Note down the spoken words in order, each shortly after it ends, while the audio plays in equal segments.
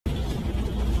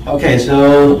Okay,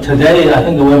 so today I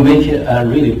think we'll make it a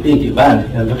really big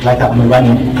event. It looks like I'm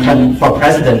running for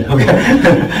president. Okay.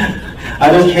 I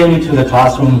just came to the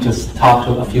classroom to talk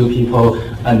to a few people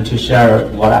and to share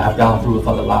what I have gone through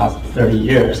for the last 30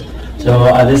 years. So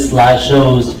this slide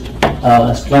shows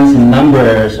strength in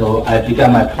numbers. So I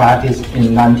began my practice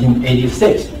in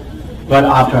 1986, right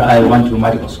after I went to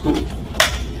medical school.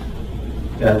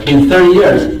 In 30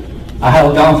 years, I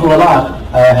have gone through a lot.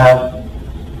 I have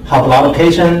helped a lot of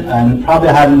patients and probably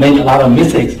have made a lot of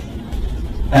mistakes.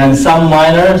 And some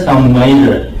minor, some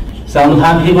major.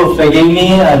 Sometimes people forgive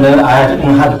me and then I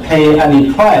don't have to pay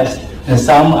any price. And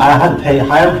some I had to pay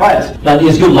higher price. But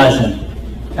it's a good lesson.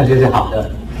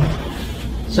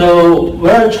 So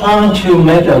we're trying to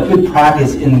make a good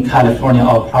practice in California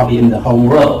or probably in the whole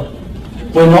world.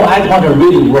 We know acupuncture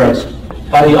really works,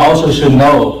 but you also should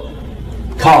know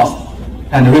cost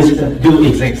and risk do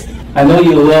exist. I know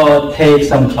you will take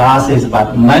some classes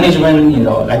about management,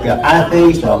 like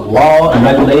ethics, law and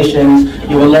regulations.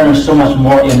 You will learn so much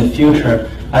more in the future.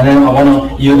 And then I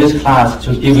want to use this class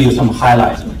to give you some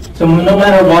highlights. So no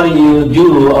matter what you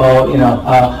do, or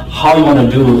how you want to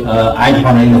do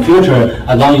acupuncture in the future,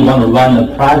 as long as you want to run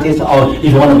a practice, or if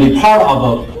you want to be part of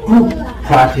a group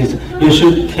practice, you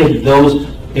should keep those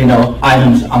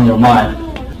items on your mind.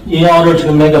 In order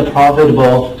to make a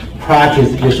profitable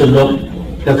practice, you should look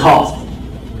the cost.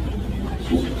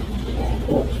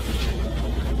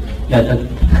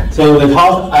 So the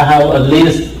cost, I have a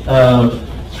list,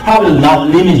 probably not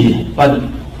limited, but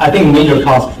I think major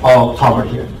costs are covered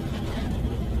here.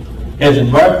 It's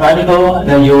very practical, and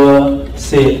then you will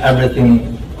see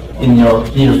everything in your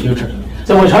near future.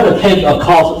 So we try to take a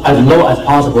cost as low as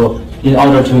possible in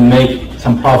order to make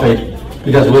some profit,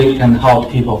 because we can help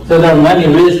people. So there are many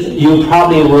risks you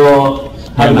probably will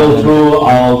go through,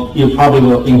 or you probably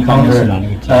will encounter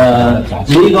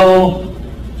legal,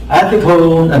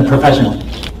 ethical, and professional.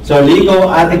 So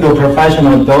legal, ethical,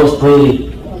 professional, those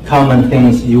three common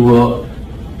things you will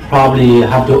probably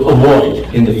have to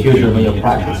avoid in the future when you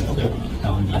practice.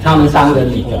 他们三个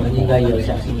里，我们应该有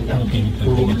小心一点，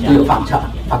不有犯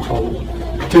错误。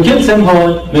To keep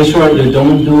simple, make sure you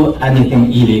don't do anything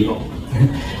illegal.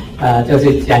 就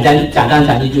是简单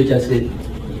讲一句，就是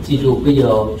记住不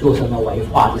有做什么违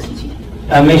法的事情。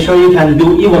Make sure you can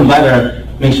do even better.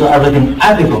 Make sure everything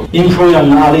ethical. Improve your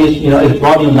knowledge,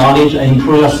 broaden your knowledge and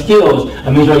improve your skills.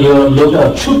 And make sure you look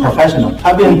a true professional.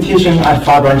 I've been teaching at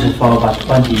 5 branches for about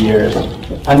 20 years.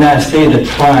 And I see the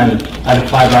trend at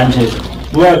 5 branches.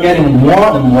 We are getting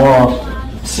more and more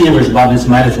serious about this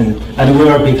medicine, and we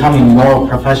are becoming more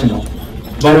professional.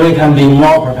 But we can be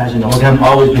more professional. We can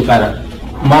always be better.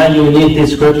 My unique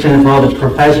description for the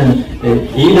profession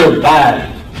is either bad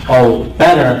or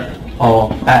better or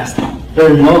best.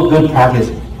 There is no good practice,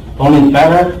 only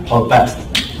better or best.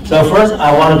 So first,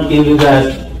 I want to give you guys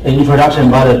an introduction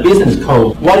about the business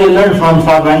code. What you learn from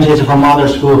 5 branches from other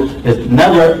schools is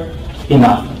never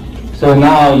enough. So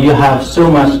now you have so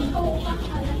much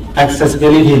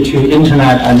accessibility to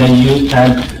internet, and then you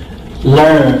can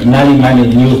learn many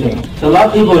new things. So a lot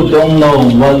of people don't know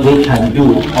what we can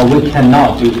do or we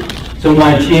cannot do. So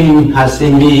my team has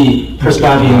seen me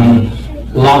prescribing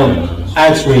a lot of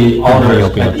X-ray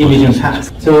orders and imaging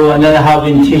tests. So and then I have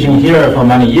been teaching here for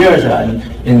many years, and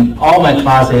in all my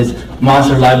classes,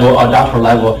 master level or doctoral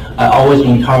level, I always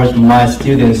encourage my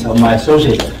students or my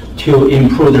associates to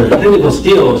improve their clinical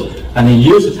skills and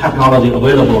use the technology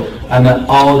available, and then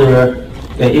all the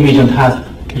imaging tests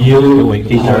you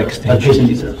deserve, a patient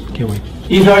deserves.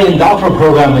 If you're in doctoral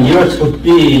program, you're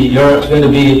going to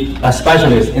be a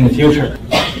specialist in the future.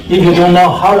 If you don't know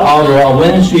how to order or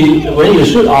when you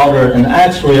should order an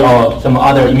X-ray or some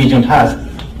other imaging test,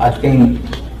 I think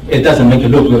it doesn't make it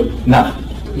look good enough.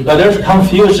 But there's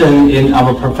confusion in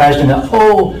our profession that,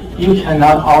 you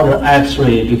cannot order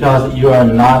X-ray because you are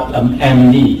not an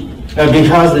MD.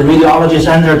 Because the radiology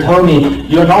center told me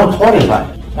you're not qualified.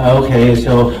 Okay,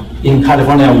 so in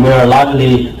California, we're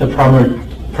likely the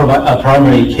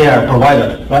primary care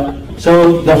provider, right?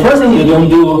 So the first thing you don't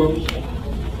do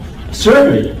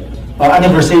surgery or any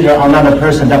procedure on another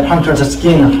person that punctures the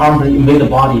skin, harms the invade the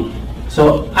body.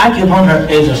 So acupuncture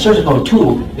is a surgical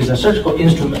tool, is a surgical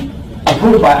instrument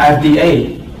approved by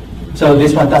FDA. So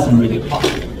this one doesn't really apply.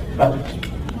 But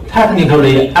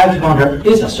technically, acupuncture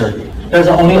is a surgery. There's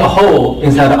only a hole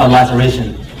inside a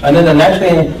laceration. And then the next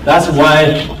thing, that's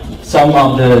why some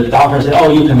of the doctors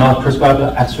say, you cannot prescribe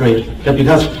X-ray.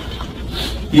 Because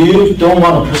you don't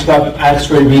want to prescribe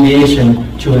X-ray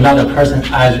radiation to another person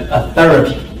as a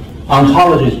therapy.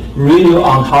 Oncologists,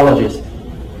 radio-oncologists,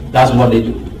 that's what they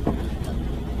do.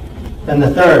 And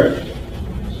the third,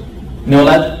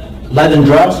 that licensed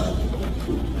drugs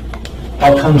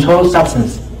or controlled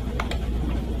substance.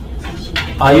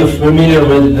 Are you familiar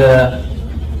with the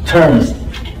terms?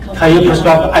 Can you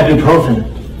prescribe ibuprofen?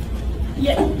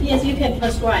 Yes, you can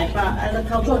prescribe, but the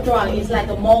control drug is like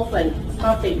a morphine,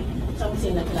 something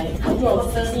like control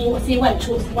C1,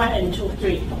 2, 1 and 2,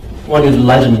 3. What is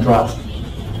licensed drugs?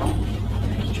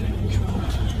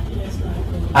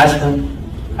 Aspirin,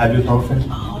 ibuprofen,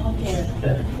 Oh, okay.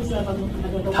 It's like a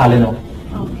Tylenol.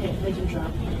 Okay, licensed drug.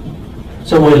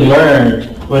 So we learn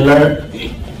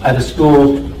at the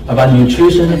school about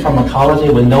nutrition, pharmacology.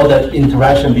 We know the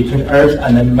interaction between herbs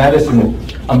and then medicine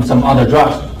and some other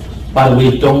drugs, but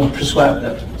we don't prescribe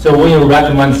them. So when you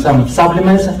recommend some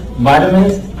supplements,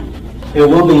 vitamins, it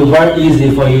will be very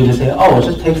easy for you to say, oh,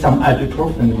 just take some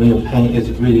ibuprofen when your pain is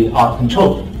really out of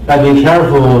control. But be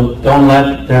careful, don't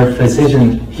let their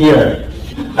physician hear.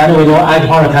 And we know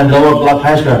acupuncture can lower blood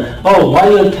pressure. Oh, why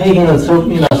are you taking so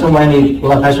many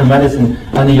blood pressure medicine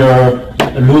and you're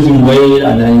losing weight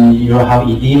and then you have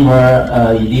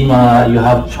edema, you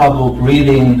have trouble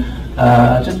breathing?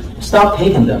 Just stop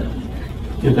taking them.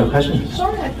 You got a question?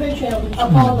 Sorry, I question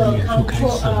about the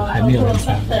control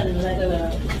substance, like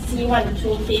the C1,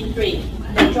 2, C3,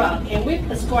 the drug. Can we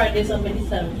prescribe this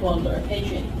medicine for the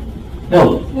patient?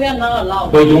 No. We are not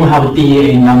allowed. We don't have a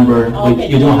DEA number. Okay.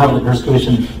 You don't have the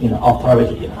prescription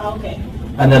authority. Okay.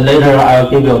 And then later I'll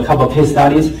give you a couple of case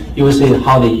studies. You will see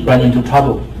how they run into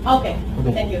trouble. Okay.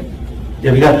 Okay. Thank you.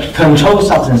 Yeah, we got controlled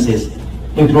substances,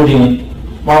 including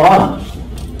marijuana.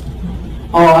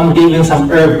 Or I'm giving some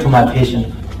herb to my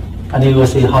patient, and you will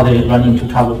see how they run into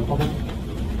trouble. Okay.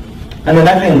 And then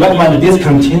I can recommend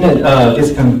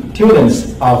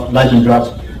discontinuance of licensed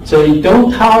drugs. So you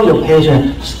don't tell your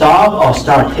patient stop or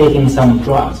start taking some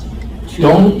drugs.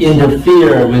 Don't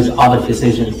interfere with other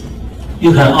physicians.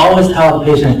 You can always tell the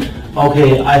patient,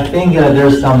 okay, I think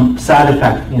there's some side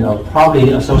effect,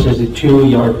 probably associated to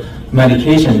your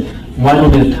medication. Why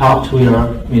don't you talk to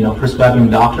your, prescribing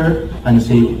doctor and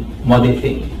see what they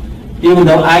think? Even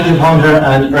though acupuncture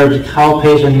and herbs help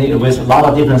patients with a lot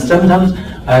of different symptoms,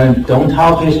 and don't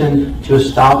tell patient to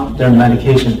stop their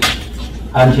medication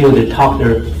until they talk to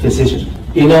their physician.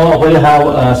 We have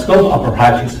a scope of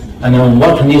practice, and in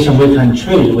what condition we can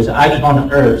treat with acupuncture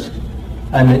herbs.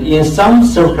 And in some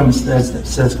situation,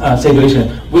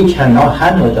 we cannot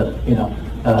handle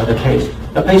the case.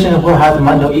 The patient who has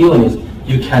mental illness,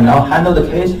 you cannot handle the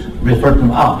case, refer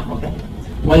them out. Okay.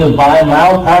 When you buy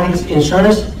malpractice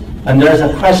insurance, and there's a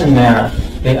questionnaire,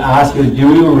 they ask you,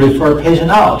 do you refer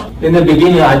patient out? In the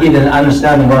beginning, I didn't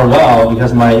understand very well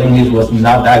because my English was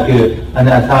not that good. And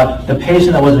I thought the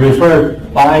patient was referred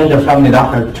by the family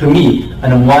doctor to me,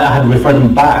 and why I had referred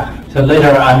them back. So later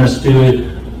I understood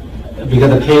because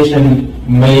the patient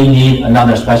may need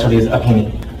another specialist's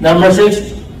opinion. Number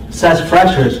 6, such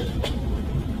fractures.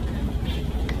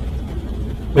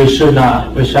 We shall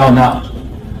not.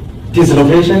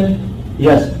 Dislocation,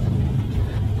 yes.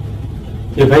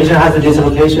 If the patient has a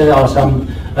dislocation or some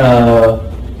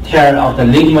tear of the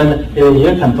ligament,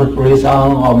 you can put brace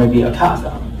on or maybe a cast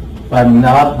on, but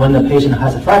not when the patient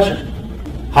has a fracture.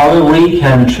 However, we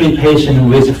can treat patient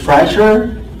with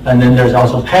fracture, and then there's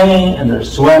also pain and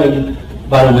there's swelling,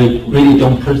 but we really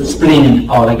don't put splint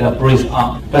or like a brace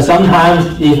on. But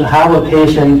sometimes if you have a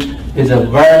patient, it's a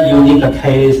very unique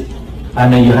case,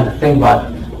 and then you have to think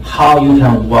about how you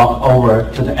can walk over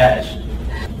to the edge.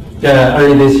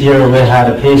 Early this year, we had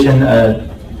a patient, a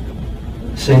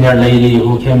senior lady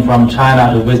who came from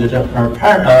China to visit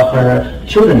her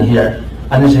children here,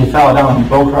 and then she fell down and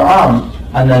broke her arm,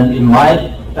 and then in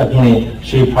my opinion,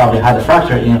 she probably had a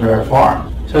fracture in her forearm.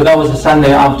 So that was a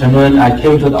Sunday afternoon. I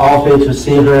came to the office to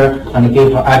see her and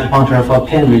gave her acupuncture for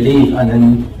pain relief and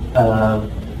then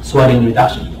swelling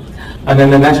reduction. And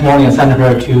then the next morning, I sent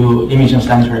her to imaging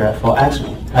center for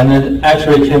X-ray, and then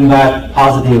X-ray came back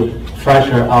positive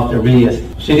fracture of the radius.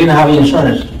 She didn't have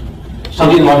insurance. She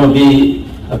didn't want to be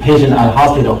a patient at a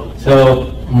hospital.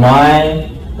 So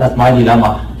that's my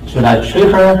dilemma. Should I treat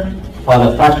her for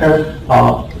the fracture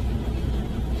or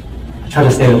try to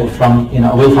stay away from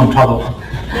trouble?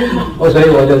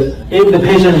 If the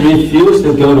patient refuses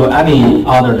to go to any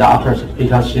other doctors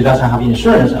because she doesn't have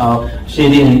insurance or she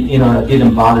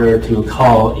didn't bother to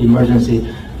call emergency,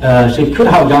 she could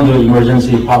have gone to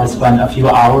emergency, probably spend a few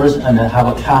hours and then have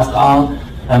a cast on,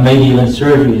 and maybe even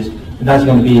surgeries. That's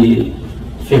going to be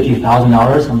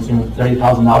 $50,000, something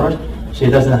 $30,000.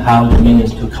 She doesn't have the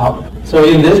means to cover. So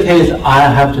in this case, I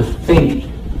have to think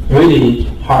really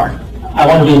hard. I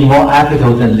want to be more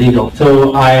ethical than legal.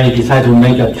 So I decided to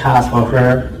make a cast for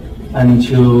her and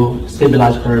to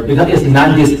stabilize her because it's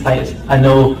non-displaced. I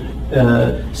know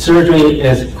surgery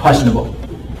is questionable,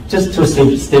 just to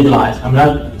stabilize. I'm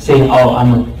not saying, oh,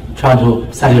 I'm trying to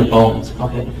set your bones,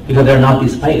 okay? Because they're not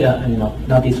displaced,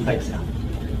 not displaced. Yeah.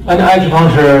 And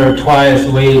acupuncture twice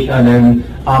a week, and then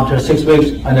after 6 weeks,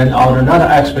 and then after another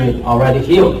X-ray, already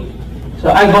healed.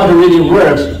 So acupuncture really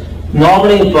works.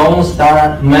 Normally, bones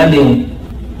start mending,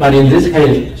 but in this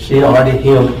case, she already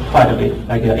healed quite a bit,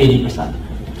 like 80%.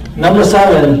 Number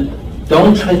 7,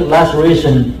 don't treat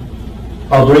laceration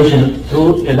abrasion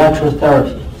through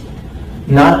electrotherapy,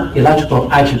 not electrical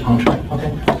acupuncture.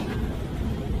 Okay.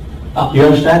 You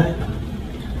understand?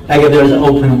 Like if there's an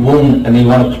open wound and you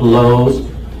want to close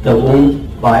the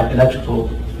wound by electricity,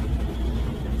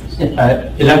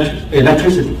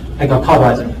 like a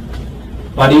cauterizing.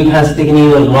 But you can stick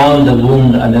needles around the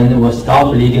wound and then it will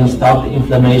stop bleeding, stop the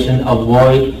inflammation,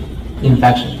 avoid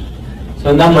infection.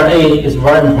 So number 8 is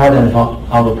very important for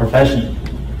our profession.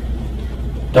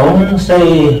 Don't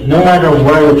say, no matter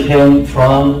where you came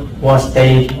from, what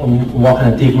state, what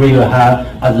kind of degree you have,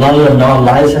 as long as you're not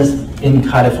licensed in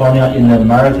California, in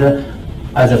America,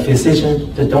 as a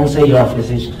physician, just don't say you're a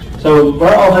physician. So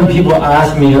very often people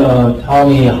ask me, tell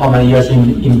me how many years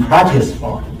in practice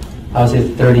for. I would say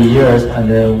 30 years,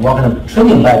 and then what kind of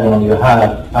training background you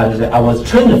have. I would say I was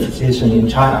trained a physician in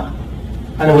China.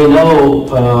 And we know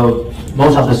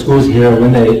most of the schools here,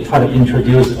 when they try to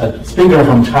introduce a speaker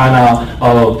from China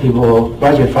or people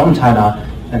graduate from China,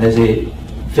 and they say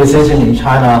physician in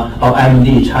China or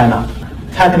MD China.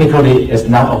 Technically, it's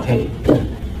not okay.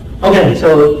 Okay,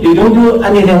 so you don't do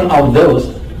anything of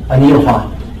those, and you're fine.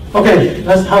 Okay,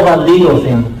 let's talk about legal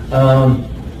thing.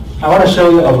 I want to show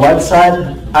you a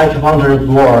website, Acupuncture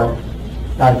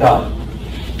Board.gov.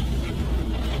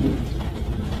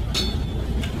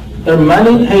 There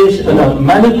are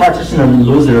many practitioners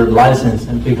lose their license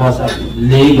because of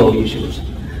legal issues.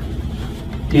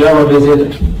 Do you ever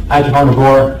visit Acupuncture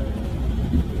Board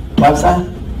website?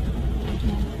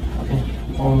 Okay.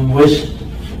 Which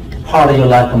part do you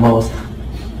like the most?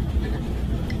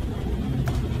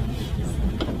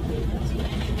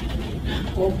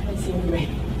 Full passing rate.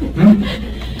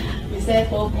 You said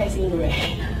full passing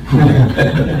rate.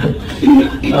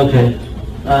 Okay.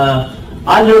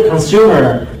 Under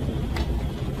consumer,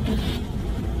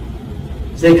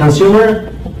 say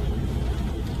consumer,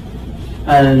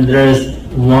 and there's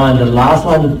one, the last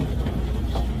one,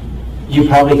 you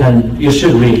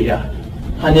should read, yeah.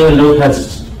 And you look at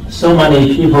so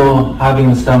many people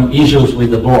having some issues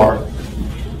with the board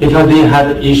because they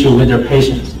had issue with their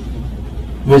patients,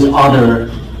 with other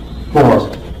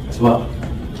boards as well.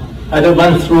 I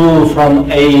went through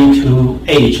from A to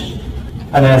H,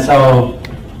 and I saw,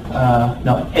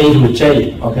 A to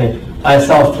J, okay. I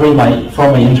saw from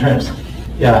my interns.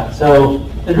 Yeah, so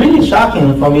it's really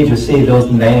shocking for me to see those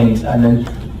names, and then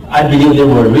I believe they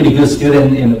were really good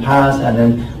students in the past, and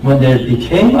then when they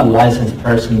became a licensed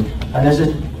person, and they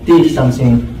just did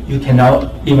something you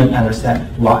cannot even understand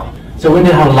why. So when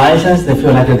they have a license, they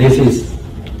feel like this is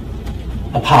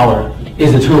a power,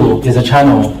 is a tool, is a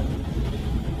channel.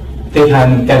 They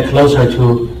can get closer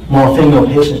to more female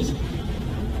patients,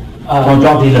 more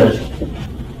drug dealers.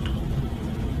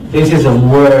 This is the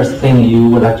worst thing you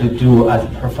would like to do as a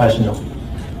professional.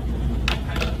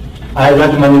 I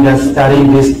recommend you guys study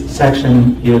this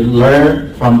section. You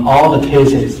learn from all the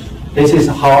cases. This is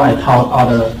how I taught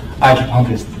other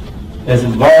acupuncturists. It's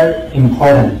very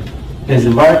important. It's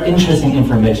very interesting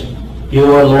information. You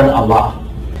will learn a lot.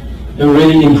 You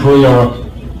really improve your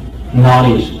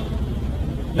knowledge,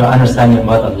 your understanding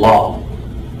about the law,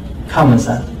 common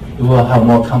sense. You will have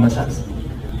more common sense.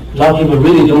 A lot of people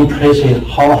really don't appreciate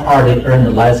how hard they earn the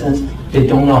license. They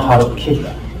don't know how to keep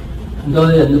that.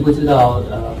 Many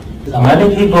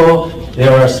people, they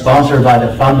were sponsored by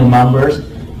the family members.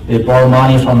 They borrow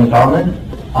money from the government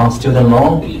on student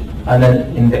loan, and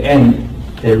then in the end,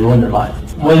 they ruin their life.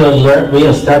 When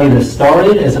you study the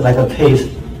story, it's like a case,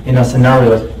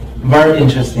 scenarios, very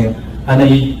interesting. And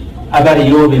I bet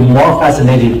you will be more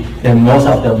fascinated than most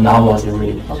of the novels you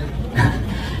read.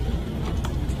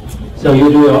 So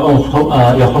you do your own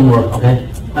your homework, okay?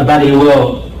 I bet you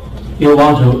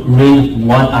want to read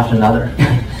one after another.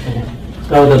 Okay.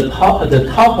 So the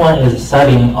top one is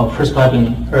setting or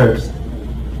prescribing herbs,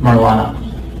 marijuana.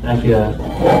 Like there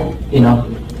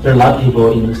are a lot of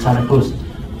people in Santa Cruz.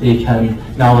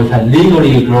 Now we can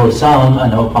legally grow some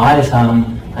and buy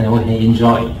some and we can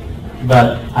enjoy.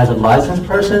 But as a licensed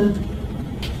person,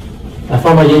 a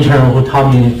former intern who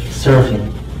taught me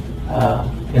surfing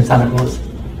in Santa Cruz.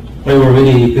 We were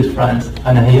really good friends,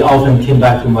 and he often came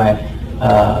back to my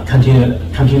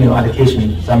continuing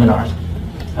education seminars.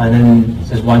 And then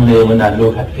just one day when I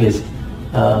look at his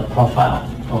profile,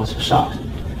 I was shocked.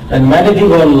 And many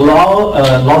people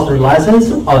lost their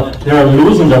license, or they are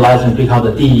losing their license because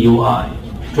of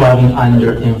DUI, driving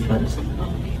under influence.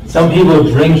 Some people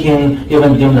drinking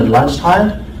even during the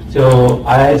lunchtime. So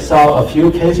I saw a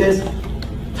few cases,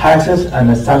 Texas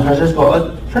and San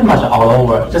Francisco, pretty much all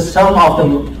over. Just some of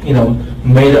them,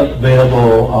 made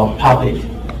available public,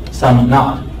 some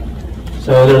not.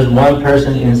 So there's one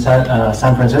person in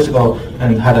San Francisco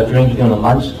and had a drink during the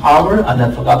lunch hour and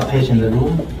then forgot the patient in the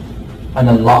room and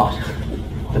then locked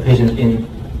the patient in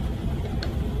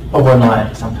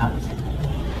overnight sometimes.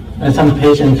 And some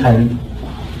patient can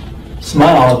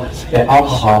smell the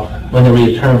alcohol when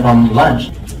they return from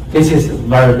lunch. This is a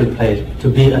very good place to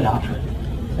be a doctor,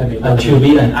 to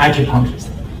be an acupuncturist.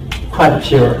 Quite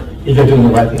pure if you're doing the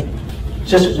right thing.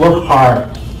 Just work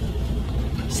hard,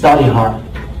 study hard,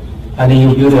 and then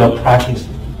you build your practice,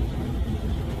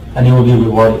 and you will be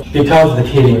rewarded. Because of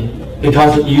the killing,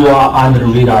 because you are under the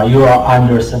radar, you are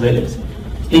under surveillance.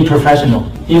 Be professional.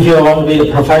 If you want to be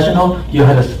a professional, you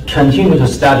have to continue to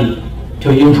study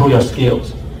to improve your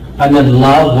skills, and then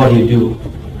love what you do,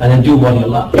 and then do what you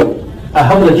love. I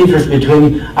hope the difference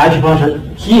between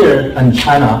acupuncture here and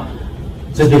China,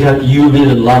 just because you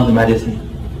really love the medicine,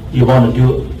 you want to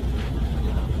do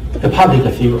the public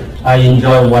figure. I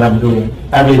enjoy what I'm doing.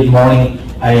 Every morning,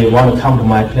 I want to come to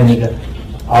my clinic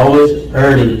always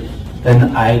early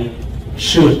than I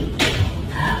should.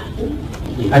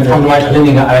 I come to my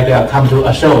clinic, I come to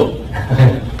a show.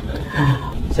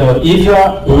 So if you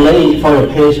are late for your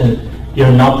patient,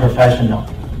 you're not professional.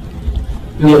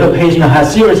 If a patient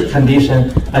has serious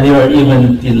condition and you are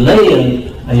even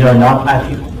delaying, and you are not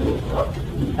active.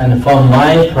 And for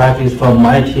my practice, for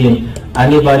my team,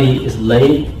 anybody is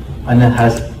late and then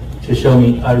has to show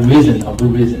me a reason, a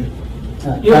good reason.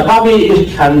 You probably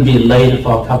can be late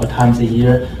for a couple times a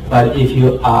year, but if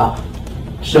you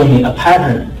show me a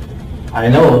pattern, I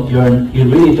know you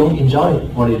really don't enjoy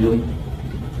what you're doing.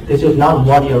 This is not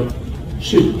what you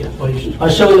should be. I'll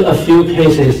show you a few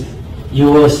cases you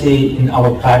will see in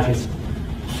our practice.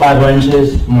 5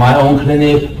 branches, my own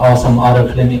clinic, or some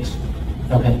other clinics.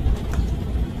 Okay.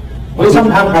 We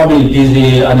sometimes probably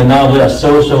busy, and now we are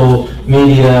social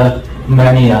media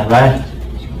mania, right?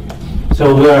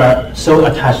 So we are so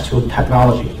attached to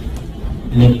technology,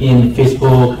 LinkedIn,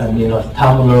 Facebook, and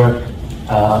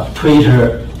Tumblr,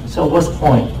 Twitter. So what's the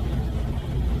point?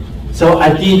 So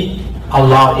I did a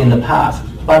lot in the past,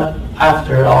 but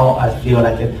after all, I feel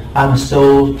like I'm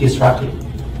so distracted.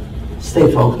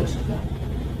 Stay focused.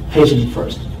 Patient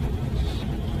first.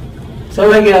 So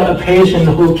like a patient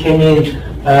who came in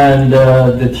and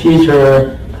the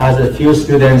teacher has a few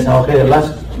students, okay,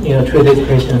 let's treat this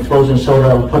patient frozen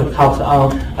shoulder, put cups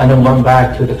on, and then went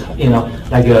back to the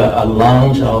like a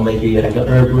lounge or maybe like an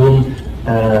herb room.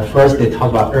 First they talk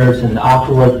about herbs, and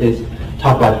afterwards they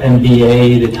talk about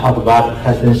MBA, they talk about the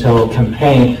presidential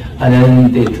campaign, and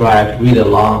then they drag really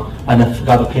long, and then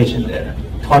forgot the patient there.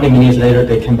 20 minutes later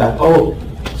they came back, oh,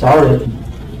 sorry.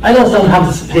 I know sometimes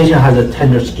this patient has a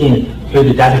tender skin,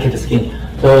 really delicate skin.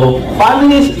 So 5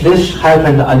 minutes, this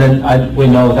happened, and then we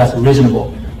know that's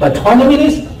reasonable. But 20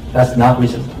 minutes, that's not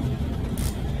reasonable.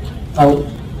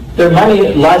 There are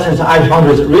many licensed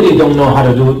acupuncturists really don't know how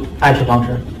to do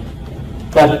acupuncture.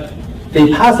 But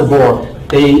they pass the board,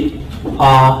 they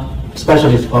are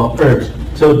specialists for herbs.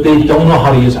 So they don't know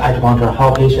how to use acupuncture,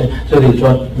 how patient, so they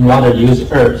rather use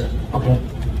herbs. Okay.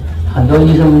 很多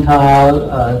医生他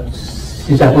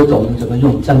现在不懂怎么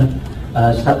用针，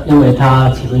因为他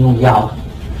只会用药。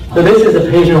So this is a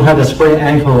patient who had a sprained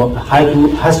ankle,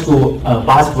 high school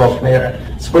basketball player,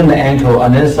 sprained the ankle,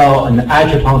 and then saw an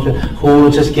acupuncturist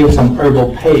who just gave some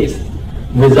herbal paste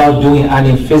without doing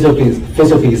any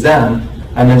physical exam,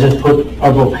 and then just put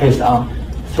herbal paste on.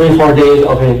 3-4 days,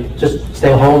 okay, just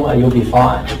stay home and you'll be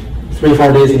fine.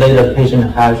 3-4 days later, the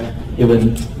patient has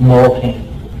even more pain.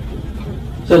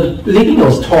 So the ligament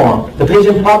was torn. The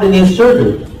patient probably needs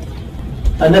surgery.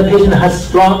 And the patient has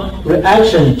strong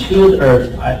reaction to the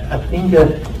herbs. I think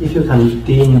if you can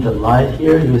dim the light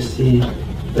here, you will see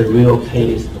the real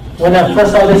case. When I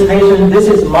first saw this patient, this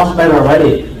is much better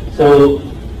already. So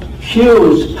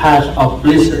huge patch of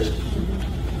blisters.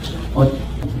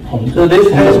 So this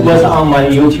case was on my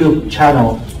YouTube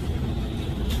channel,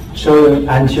 showing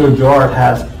anterior drawer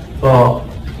test for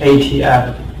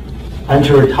ATF,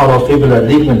 anterior talofibular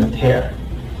ligament tear.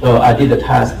 So I did the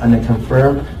test and then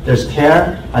confirm there's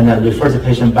tear, and then refer the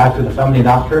patient back to the family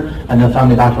doctor, and the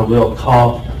family doctor will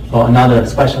call for another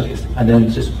specialist, and then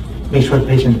just make sure the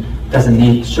patient doesn't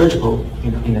need surgical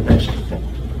intervention.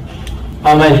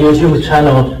 On my YouTube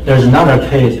channel, there's another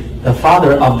case. The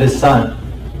father of this son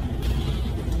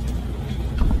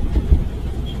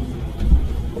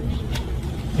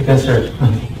You can search.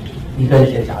 你可以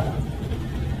直接找到。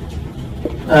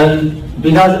 And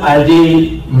because I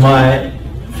did my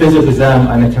physical exam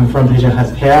and the confirmed patient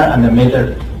has care and I made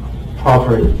a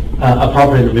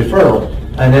appropriate referral,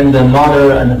 and then the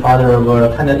mother and the father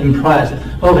were kind of impressed.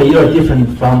 Okay, you're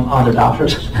different from other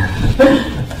doctors.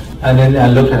 And then I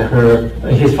looked at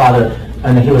his father,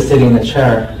 and he was sitting in a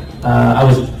chair. I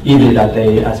was busy that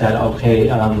day. I said, okay,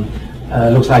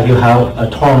 looks like you have a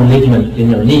torn ligament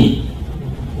in your knee.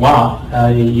 Wow,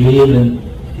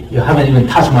 you haven't even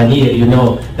touched my knee, you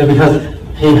know, because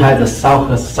he had a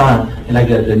sulfur sign, like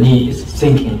the knee is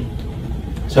sinking.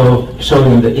 So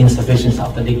showing the insufficiency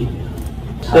of the ligament.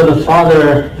 So the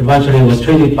father eventually was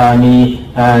treated by me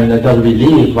and got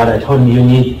relief, but I told him you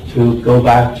need to go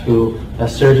back to a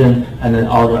surgeon and then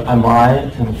order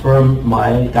MRI, confirm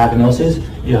my diagnosis.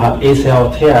 You have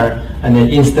ACL tear, and then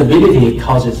instability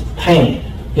causes pain,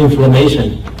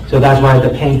 inflammation. So that's why the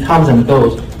pain comes and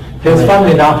goes. His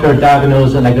family doctor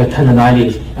diagnosed like a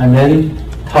tendonitis and then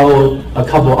told a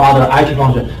couple other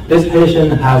acupuncture, this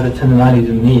patient has a tendonitis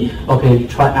in the knee. Okay,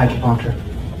 try acupuncture.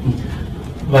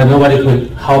 But nobody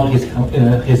could help his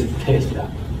case. Yeah.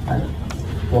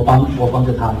 我帮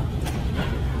着他。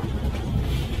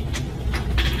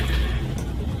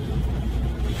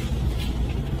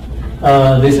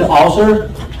 This is ulcer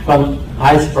from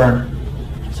ice burn.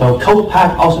 So cold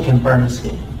pack also can burn the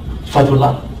skin for too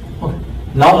long. Okay.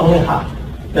 Not only hot.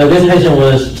 This patient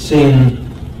was seeing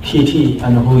PT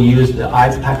and who used the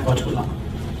ice pack for too long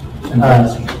and burn the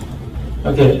skin.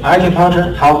 Okay,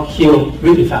 acupuncture help heal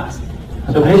really fast.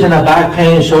 So patient have back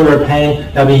pain, shoulder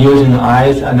pain, they'll be using the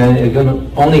ice, and then it's gonna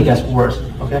only gets worse.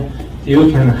 Okay,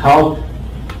 you can help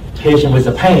patient with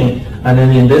the pain, and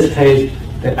then in this case,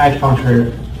 the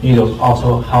acupuncture needles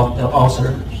also help the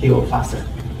ulcer heal faster.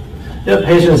 The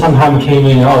patient sometimes came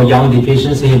in, young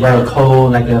deficiency, very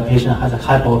cold, like the patient has a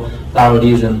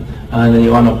hypothyroidism, and then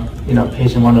you want to,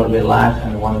 patient want to relax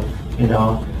and want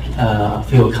to,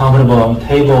 feel comfortable on the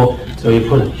table, so you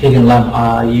put a heating lamp.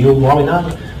 Are you warm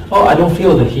enough? Oh, I don't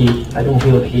feel the heat. I don't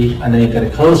feel the heat, and then you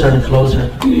get closer and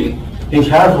closer. Be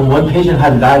careful when patient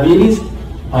has diabetes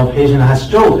or patient has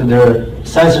stroke.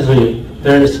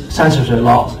 There's sensory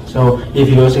loss. So if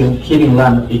you're using heating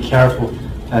lamp, be careful,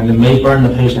 and it may burn the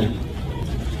patient.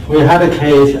 We had a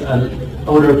case, an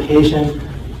older patient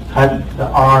had the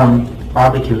arm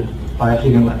barbecued by a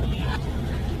heating lamp.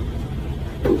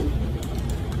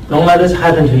 Don't let this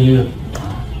happen to you.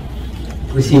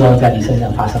 不希望在你身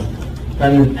上发生。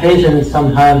 And patient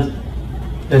sometimes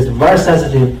is very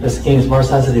sensitive, the skin is very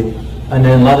sensitive. And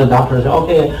then a lot of doctors say,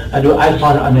 okay, I do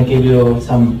acupuncture and I give you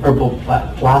some herbal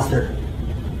plaster.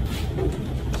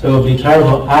 So be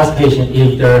careful, ask patient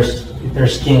if their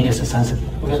skin is sensitive.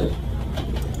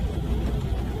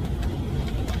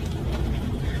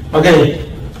 Okay,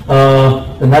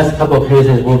 the next couple of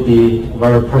cases will be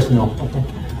very personal. Okay.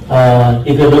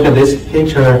 If you look at this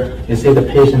picture, you see the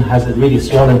patient has a really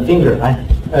swollen finger, right?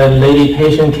 A lady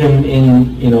patient came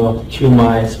in, to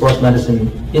my sports medicine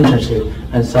internship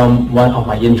and saw one of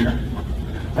my intern,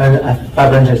 and at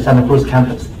 500 Santa Cruz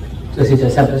campus. 这是在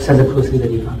Santa Cruz 的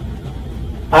地方。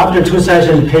 After 2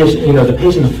 sessions, the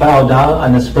patient fell down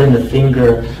and sprained the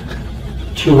finger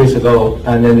 2 weeks ago,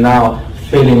 and then now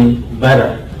feeling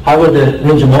better. However, the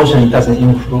range of motion doesn't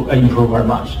improve very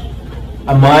much.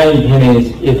 My opinion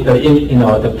is if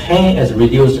the pain is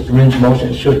reduced, range of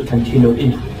motion should continue to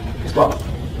improve as well.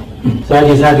 So I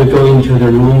decided to go into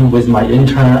the room with my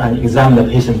intern and examine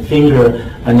the patient's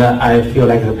finger, and I feel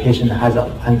like the patient has a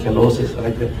ankylosis,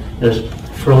 like there's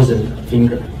frozen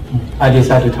finger. I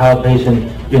decided to tell the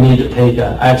patient you need to take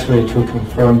an X-ray to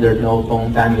confirm there's no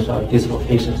bone damage or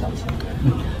dislocation something.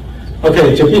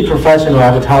 Okay, to be professional, I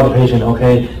would tell the patient,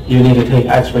 okay, you need to take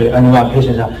X-ray, and my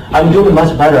patient said, I'm doing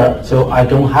much better, so I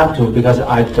don't have to because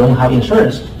I don't have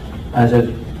insurance. I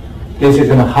said, this is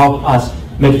going to help us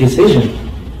make decisions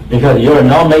because you're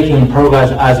not making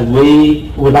progress as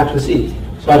we would like to see.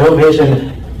 So I told the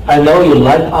patient, I know you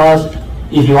like us.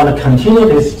 If you want to continue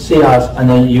to see us, and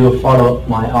then you follow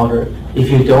my order. If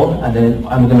you don't, and then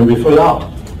I'm going to refer you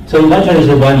out. So eventually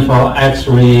she went for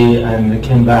X-ray and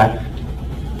came back.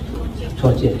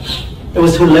 It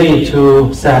was too late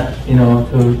to set,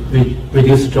 to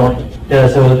reduce the joint.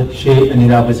 So she ended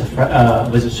up with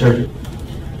a surgery.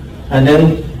 And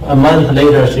then a month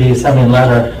later, she sent me a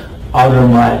letter, order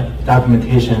my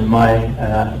documentation, my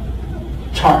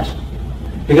chart.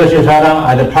 Because she found out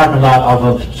at the parking lot of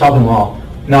a shopping mall.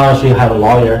 Now she had a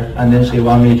lawyer, and then she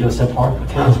wanted me to support the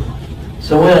case.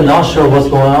 So we're not sure what's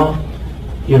going on.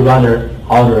 You rather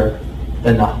order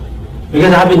than not.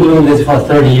 Because I've been doing this for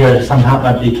 30 years, somehow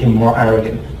I became more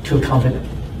arrogant, too confident.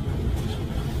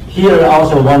 Here I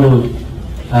also want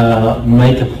to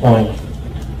make a point.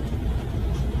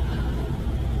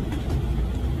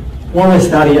 When we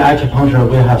study acupuncture,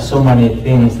 we have so many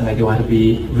things like you want to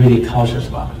be really cautious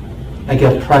about. Like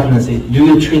a pregnancy. Do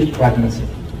you treat pregnancy?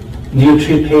 Do you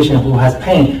treat patient who has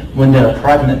pain when they're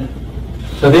pregnant?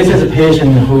 So this is a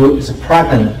patient who is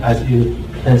pregnant, as you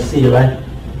can see, right?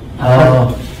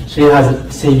 She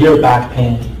has severe back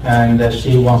pain and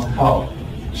she wants help.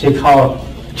 She called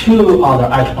 2 other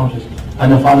acupuncturists,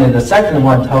 and finally the second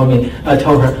one told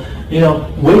her, we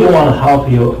don't want to help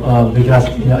you because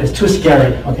it's too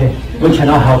scary. Okay, we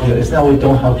cannot help you. It's not we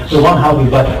don't help. We want to help you,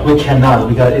 but we cannot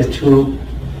because it's too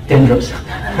dangerous.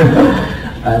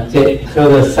 So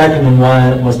the second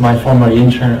one was my former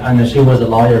intern, and she was a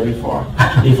lawyer before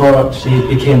she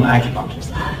became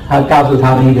acupuncturist. 他告诉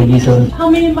他的一个医生 How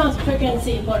many months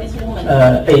pregnancy for this woman?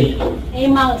 8. 8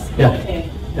 months. Yeah. Okay.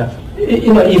 Yeah.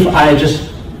 If I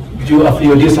just do a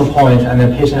few distal points and the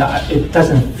patient, it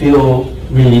doesn't feel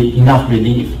really enough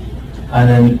relief, and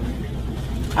then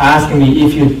asking me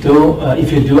if you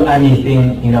do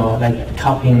anything, like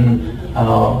cupping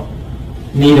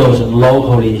needles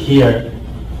locally here.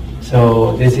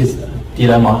 So this is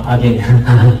dilemma again.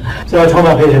 So I told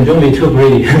my patient, don't be too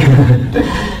greedy.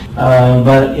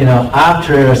 But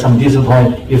after some distal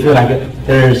point, you feel like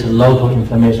there's local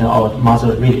inflammation or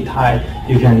muscle really tight.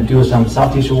 You can do some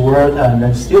soft tissue work, and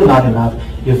then still not enough.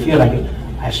 You feel like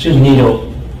I should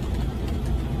needle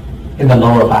in the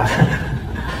lower back.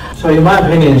 So in my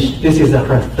opinion, this is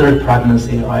her 3rd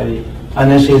pregnancy already, and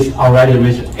then she's already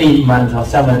reached 8 months or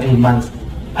 7, 8 months.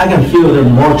 I can feel the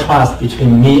more trust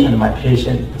between me and my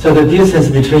patient. So the distance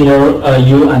between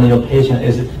you and your patient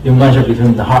is you measure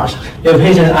between the hearts. Your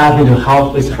patient asked me to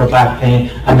help with her back pain,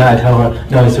 and then I tell her,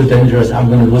 no, it's too dangerous. I'm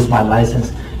going to lose my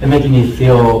license. It makes me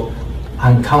feel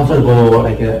uncomfortable,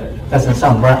 like it doesn't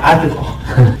sound very ethical.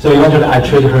 So eventually I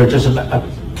treat her just like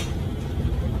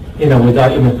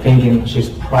without even thinking she's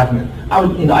pregnant.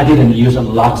 I didn't use a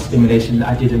lot of stimulation.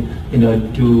 I didn't,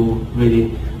 do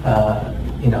really,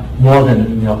 more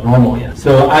than normal yet.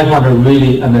 So I want to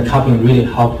really, and the cupping really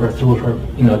helped her through her,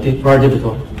 very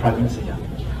difficult pregnancy. Yeah.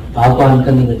 拔罐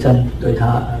跟那个针对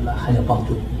他很有帮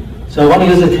助。 So I want to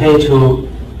use the K to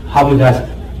help you guys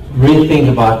rethink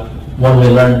about what we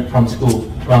learned from school,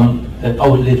 from the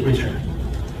old literature.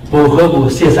 补合谷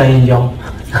泻三阴交.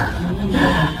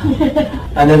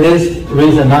 And then this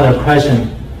raises another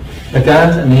question. The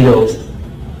guns and needles.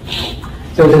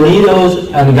 So the needles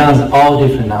and guns are all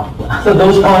different now. So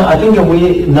those points, I think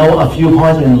we know a few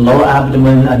points in lower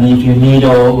abdomen, and if you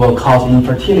needle will cause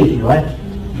infertility, right?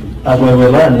 That's what we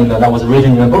learned, that was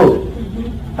written in the book.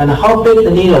 And how big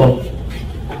the needle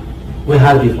we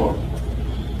had before.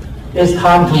 It's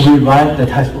time to rewrite the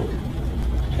textbook.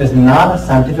 It's not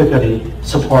scientifically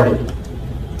supported.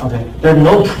 Okay, there's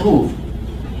no proof.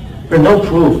 There's no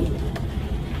proof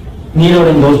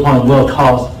needling those points will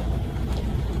cause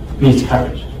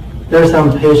miscarriage. There are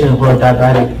some patients who are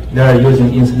diabetic, they are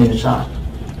using insulin shot,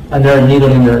 and they're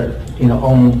needling their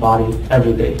own body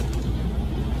every day.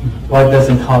 Why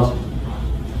doesn't cause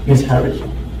miscarriage?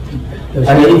 And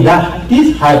if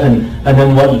this happen, and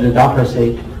then what did the doctor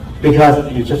say?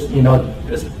 Because you just,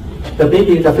 the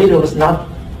baby, the fetus was not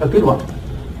a good one,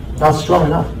 not strong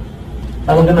enough.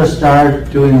 And we're going to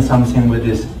start doing something with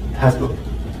this textbook.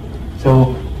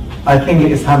 So I think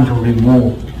it's time to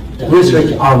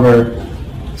restrict our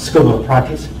scope of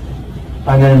practice,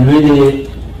 and then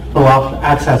really blow up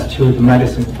access to the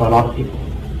medicine for a lot of people.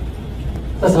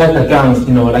 That's like the guns,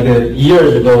 like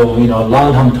years ago,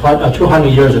 long time, 200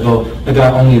 years ago, the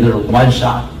gun only did one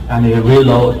shot and they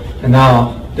reload, and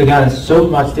now the gun is so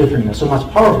much different and so much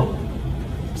powerful.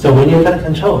 So we need that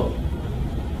control.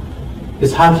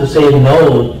 It's time to say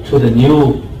no to the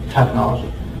new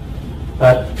technology,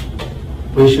 but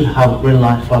we should have green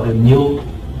light for the new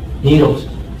needles.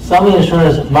 Some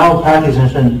insurance, malpractice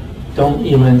insurance, don't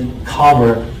even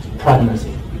cover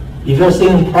pregnancy. If you're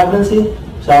seeing pregnancy,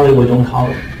 sorry, we don't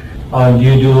cover.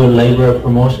 You do labor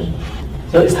promotion.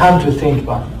 So it's time to think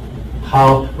about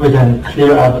how we can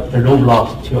clear up the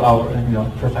roadblocks to our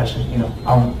profession,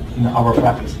 our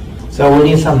practice. So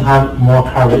we need sometimes more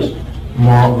courage,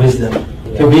 more wisdom.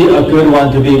 To be a good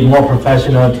one, to be more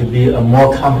professional, to be a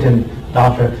more competent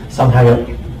doctor, sometimes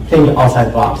you think outside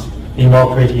the box, be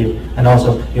more creative, and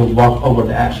also you walk over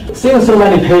the edge. Seeing so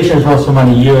many patients for so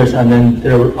many years, and then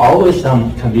there are always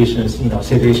some conditions,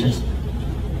 situations,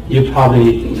 you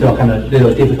probably feel kind of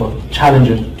little difficult,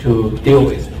 challenging to deal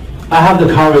with. I have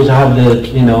the courage, I have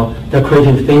the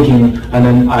creative thinking, and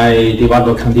then I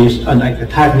develop a condition, like a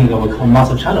technique we call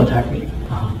muscle channel technique.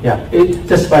 Yeah,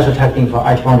 it's a special technique for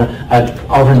acupuncture. I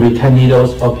often read 10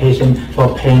 needles for patient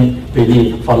for pain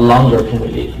relief, for longer pain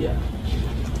relief. Yeah.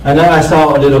 And then I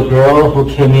saw a little girl who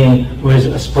came in with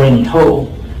a sprained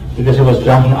toe because she was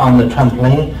jumping on the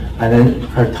trampoline, and then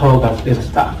her toe got a little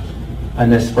stuck,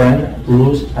 and then sprained,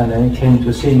 bruised, and then came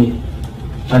to see me.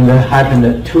 And that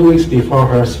happened 2 weeks before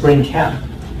her spring camp.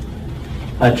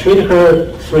 I treated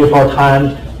her 3 or 4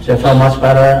 times. She felt much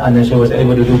better, and then she was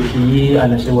able to do PE,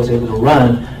 and then she was able to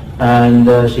run. And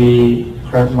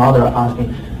her mother asked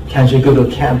me, can she go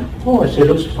to camp? Oh, she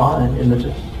looks fine in the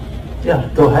gym. Yeah,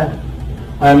 go ahead.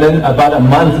 And then about a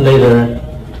month later,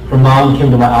 her mom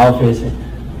came to my office.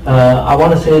 I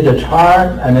want to see the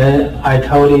chart, and then I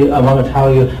want to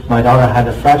tell you my daughter had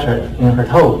a fracture in her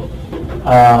toe.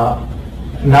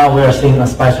 Now we are seeing a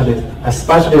specialist. A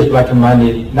specialist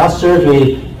recommended not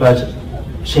surgery, but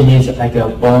she needs like a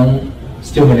bone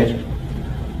stimulator.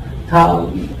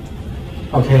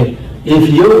 Okay, if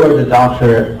you were the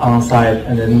doctor on site,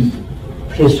 and then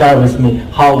please share with me,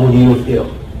 how would you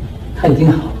feel?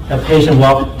 A patient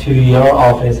walk to your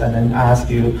office and then ask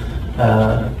you,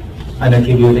 and then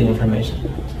give you the information.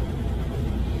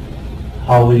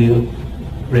 How will you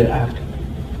react?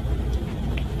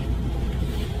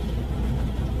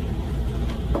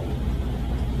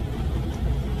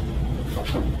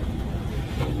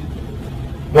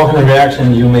 What kind of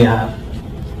reaction you may have?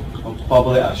 I'm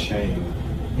probably ashamed.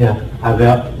 Yeah, I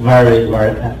felt very,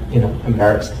 very,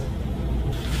 embarrassed.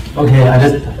 Okay, I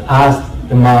just asked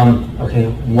the mom, okay,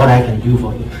 what I can do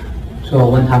for you. 所以我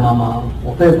问他妈妈，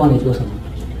我可以帮你做什么？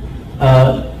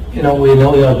 We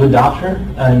know you're a good doctor,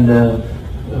 and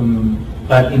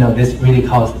but this really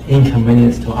causes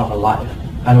inconvenience to our life.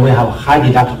 And we have high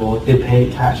deductible. They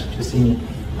pay cash to see me,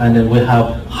 and then we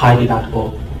have high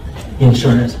deductible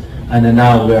insurance. And then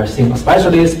now we are seeing a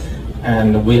specialist,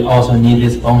 and we also need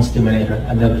this bone stimulator,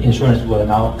 and the insurance will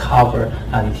now cover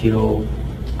until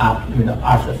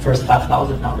after the first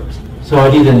 $5,000. So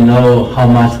I didn't know how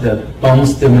much the bone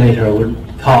stimulator would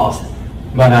cost,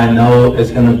 but I know it's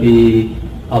going to be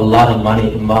a lot of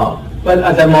money involved. But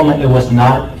at that moment, it was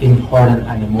not important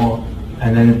anymore.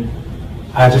 And then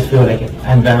I just feel like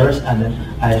embarrassed, and then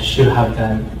I should have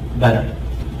done better.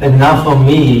 And not for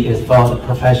me, it's for the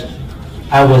profession.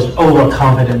 I was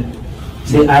overconfident.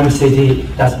 See,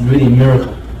 MCT, that's really a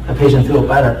miracle. The patient feels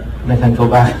better, and they can go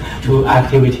back to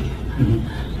activity.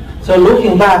 So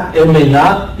looking back, it may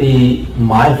not be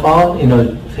my fault.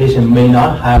 The patient may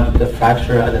not have the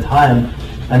fracture at the time,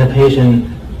 and the patient,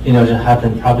 just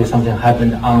happened, probably something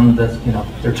happened on the,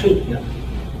 their trip,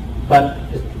 But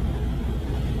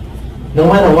no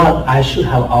matter what, I should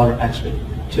have our X-ray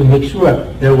to make sure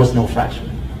there was no fracture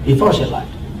before she left.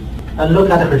 I look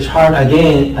at her chart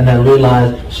again, and I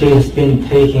realized she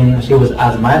was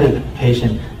asthmatic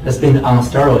patient that's been on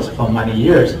steroids for many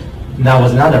years. And that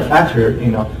was another factor,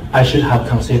 I should have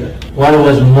considered. What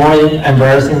was more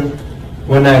embarrassing,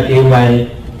 when I gave my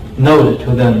note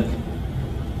to them,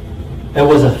 it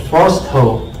was a fourth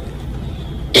toe,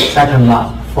 second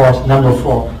last, number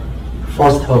 4,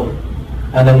 fourth toe.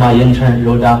 And then my intern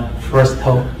wrote down first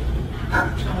toe.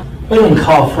 We don't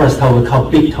call first toe, we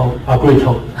call big toe or great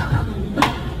toe.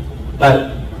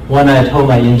 But when I told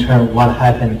my intern what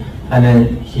happened, and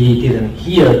then he didn't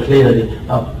hear clearly,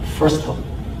 first toe,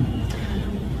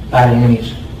 bad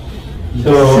English.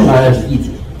 So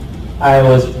I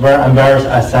was very embarrassed.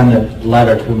 I sent a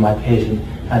letter to my patient,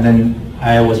 and then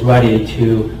I was ready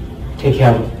to take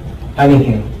care of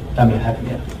anything that may happen.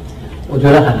 Yeah. 我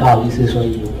觉得很不好意思，所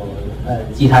以我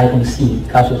寄他一封信，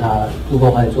告诉他如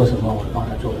果我做什么，我帮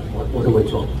他做，我都会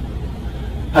做。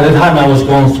At the time, I was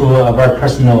going through a very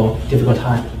personal, difficult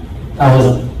time.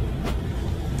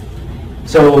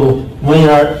 So when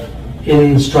you're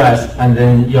in stress, and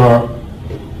then your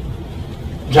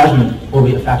judgment will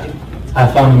be affected. I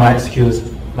found my excuse,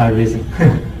 my reason.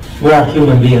 We are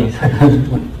human beings.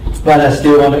 But I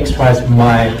still want to express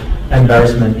my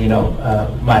embarrassment,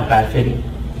 my bad feeling.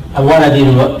 And what I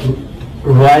did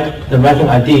the right thing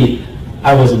I did,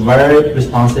 I was very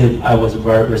responsive, I was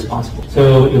very responsible.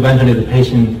 So eventually the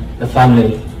patient, the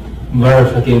family, very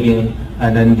forgiving,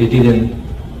 and then they didn't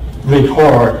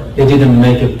report, they didn't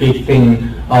make a big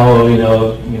thing,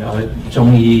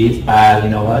 Zhongyi is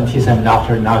bad, TSM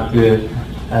doctor not good,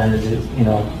 and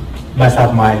mess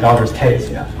up my daughter's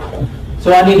case. Yeah.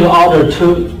 So I need to order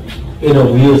 2,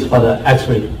 views for the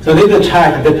X-ray. So this is the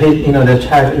check, the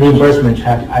check, reimbursement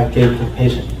check I gave to the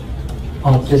patient.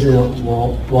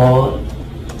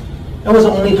 It was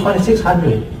only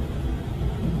 2,600.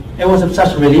 It was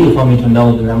such a relief for me to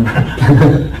know the number.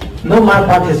 No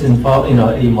malpractice involved,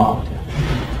 involved.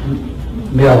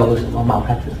 没有什么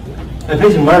malpractice. The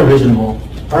patient very reasonable,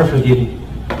 very forgiving.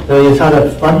 So you saw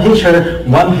that one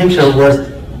picture worth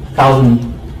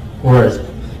 1,000 words.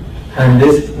 And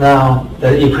this now,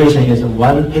 the equation is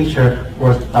one picture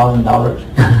worth $1,000.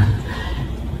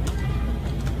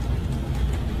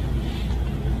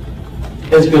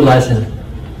 It's a good lesson,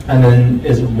 and then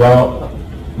it's very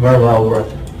well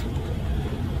worth.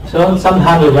 So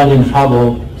sometimes we run in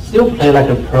trouble, still play like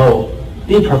a pro,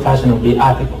 be professional, be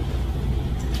ethical.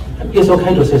 It's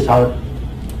okay to say sorry.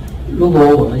 如果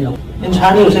我们有 In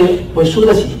Chinese, you say 我输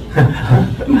得起。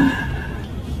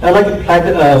like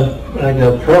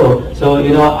a pro. So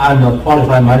I'm a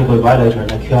qualified medical evaluator,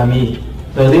 like QME.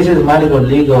 So this is medical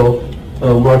legal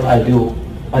work I do,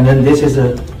 and then this is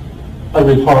a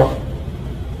report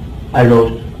I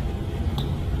wrote.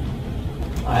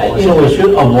 We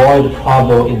should avoid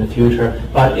trouble in the future,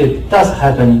 but it does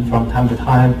happen from time to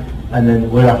time, and then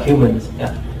we are humans.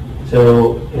 Yeah.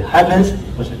 So it happens,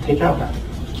 we should take care of that.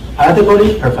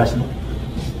 Ethically, professionally.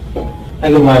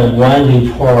 Like my one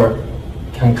report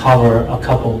can cover a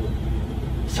couple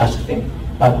such things,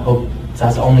 but hope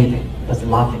that's the only thing. That's the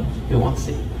last thing you want to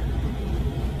see.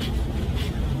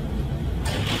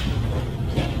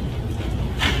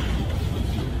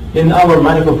 In our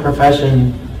medical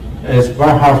profession, it's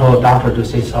very hard for a doctor to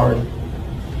say sorry.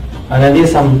 And I did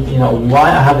some,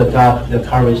 why I have the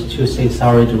courage to say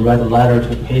sorry, to write a letter to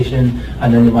the patient,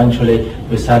 and then eventually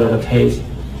we settle the case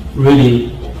really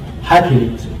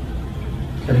happily.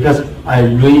 Because I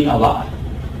read a lot,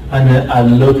 and then I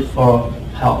look for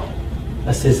help,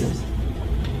 assistance.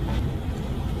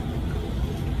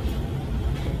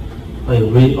 I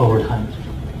read over time.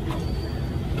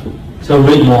 So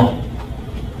read more.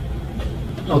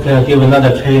 Okay, I'll give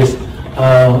another case.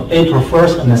 April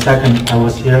 1st and the 2nd, I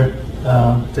was here.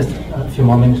 Just a few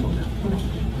more minutes.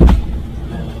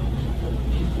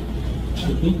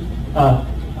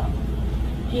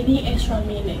 Any extra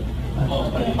minute?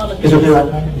 It's okay,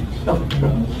 right? Okay.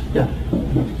 Yeah.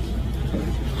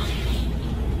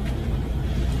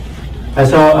 I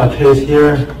saw a case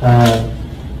here.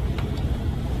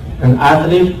 An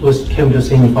athlete who came to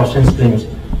see me for shin splints,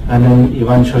 and then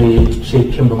eventually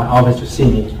she came to my office to see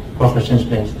me for her shin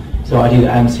splints. So I did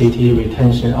MCT,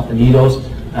 retention of the needles,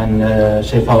 and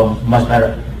she felt much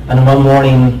better. And one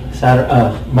morning,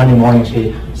 Monday morning,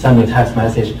 she sent me a text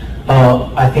message.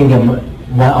 I think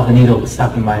one of the needles was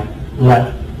stuck in my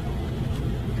leg.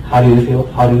 How do you feel?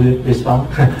 How do you respond?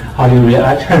 How do you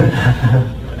react?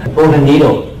 Broken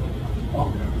needle.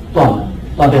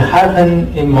 But it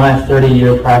happened in my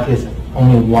 30-year practice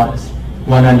only once.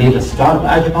 When I did the scalp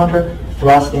acupuncture,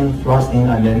 thrusting,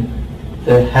 and then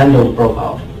the handle broke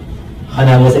out. And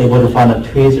I was able to find a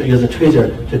tweezer, use a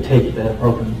tweezer to take the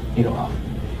broken needle off.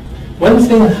 When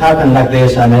things happen like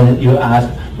this, and then you ask,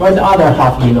 where's the other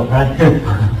half needle, right?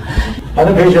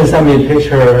 Other patient sent me a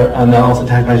picture and also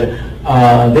text message.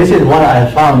 This is what I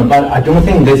found, but I don't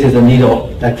think this is a needle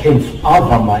that came out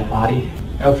from my body.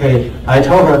 Okay, I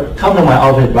told her, come to my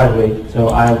office right away. So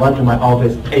I went to my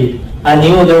office 8. I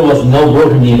knew there was no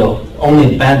broken needle,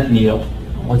 only bent needle.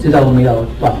 我知道我没有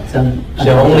短针。 She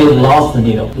only lost the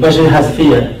needle, but she has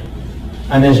fear.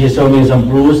 And then she showed me some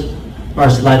bruise, or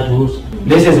slight bruise.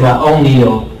 This is my own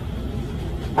needle.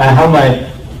 I have my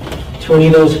 2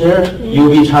 needles here,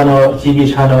 UV channel,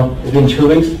 GB channel. It's been 2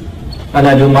 weeks. And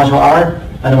I do martial art,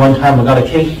 and one time I got a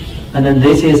kick. And then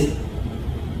this is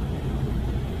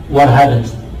what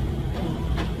happens.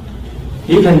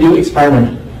 You can do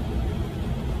experiment.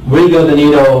 Wiggle the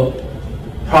needle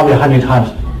probably 100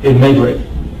 times. It may break.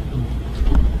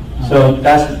 So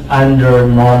that's under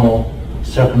normal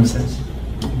circumstances.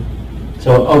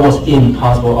 So almost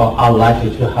impossible or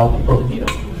unlikely to have a broken needle,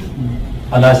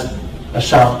 unless a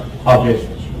sharp object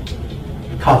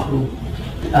cut through.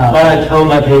 But I told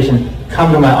my patient,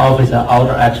 come to my office at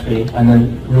outer X-ray and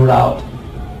then rule out,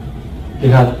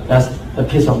 because that's a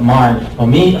peace of mind for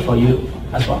me and for you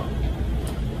as well.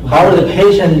 However, the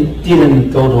patient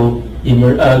didn't go to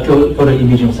go to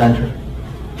imaging center.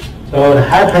 So it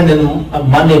happened on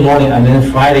Monday morning, and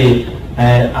then Friday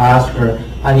I asked her,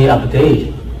 I need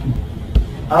update.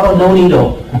 Oh, no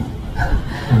needle.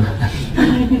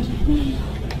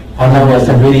 And I was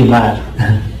really mad.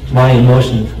 My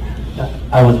emotions,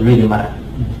 I was really mad.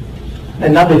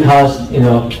 And not because,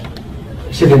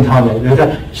 she didn't tell me,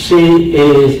 because she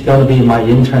is going to be my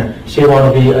intern. She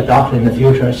want to be a doctor in the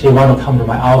future. She want to come to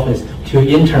my office to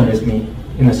intern with me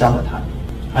in the summertime.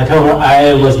 I told her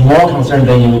I was more concerned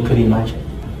than you could imagine,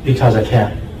 because I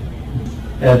can.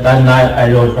 That night I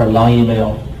wrote her a long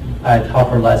email. I taught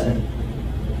her lesson.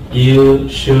 You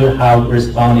should have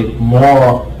responded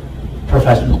more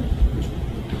professional.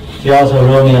 She also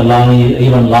wrote me a long,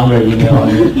 even longer email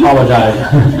and apologized.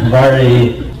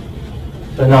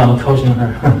 But now I'm coaching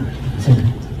her.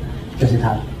 就是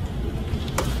他。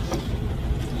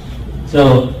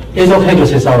 So it's okay to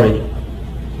say sorry.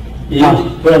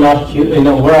 We're not,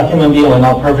 we're a human being. We're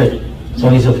not perfect, so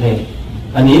it's okay.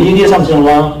 And if you did something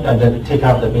wrong, then take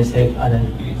care of the mistake and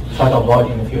then try to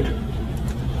avoid in the future.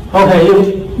 Okay,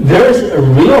 if there's a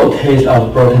real case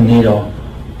of broken needle,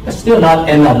 it's still not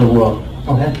end of the world.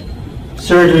 Okay,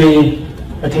 surgery,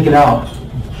 take it out.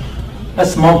 A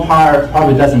small part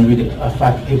probably doesn't really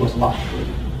affect people's life.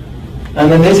 And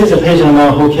then this is a patient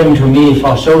now who came to me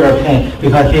for shoulder pain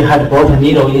because he had broken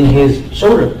needle in his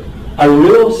shoulder, a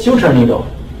real suture needle.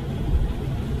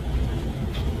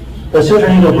 The suture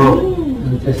needle broke.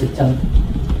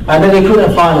 And then they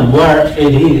couldn't find where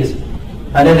it is.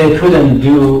 And then they couldn't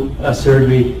do a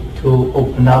surgery to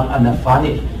open up and find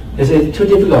it. They said, too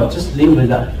difficult, just live with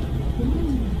that.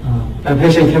 And the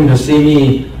patient came to see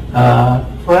me,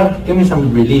 well, give me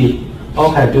some relief.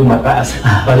 Okay, I do my best.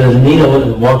 But the needle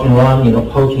is walking around,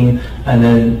 poking, and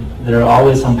then there's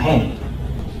always some pain.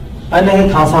 And then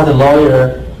he consulted a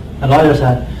lawyer. The lawyer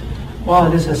said, well,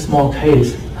 this is a small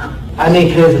case.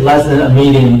 Any case less than $1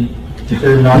 million,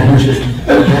 they're not interested.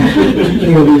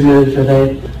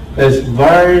 It's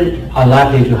very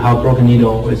unlikely to have broken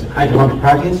needle with acupuncture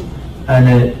practice. And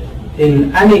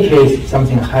in any case,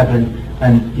 something happened,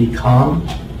 and be calm,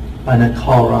 and then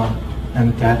call around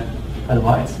and get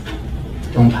advice.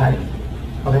 Don't panic.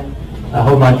 Okay? I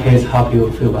hope my case helped you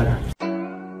feel better.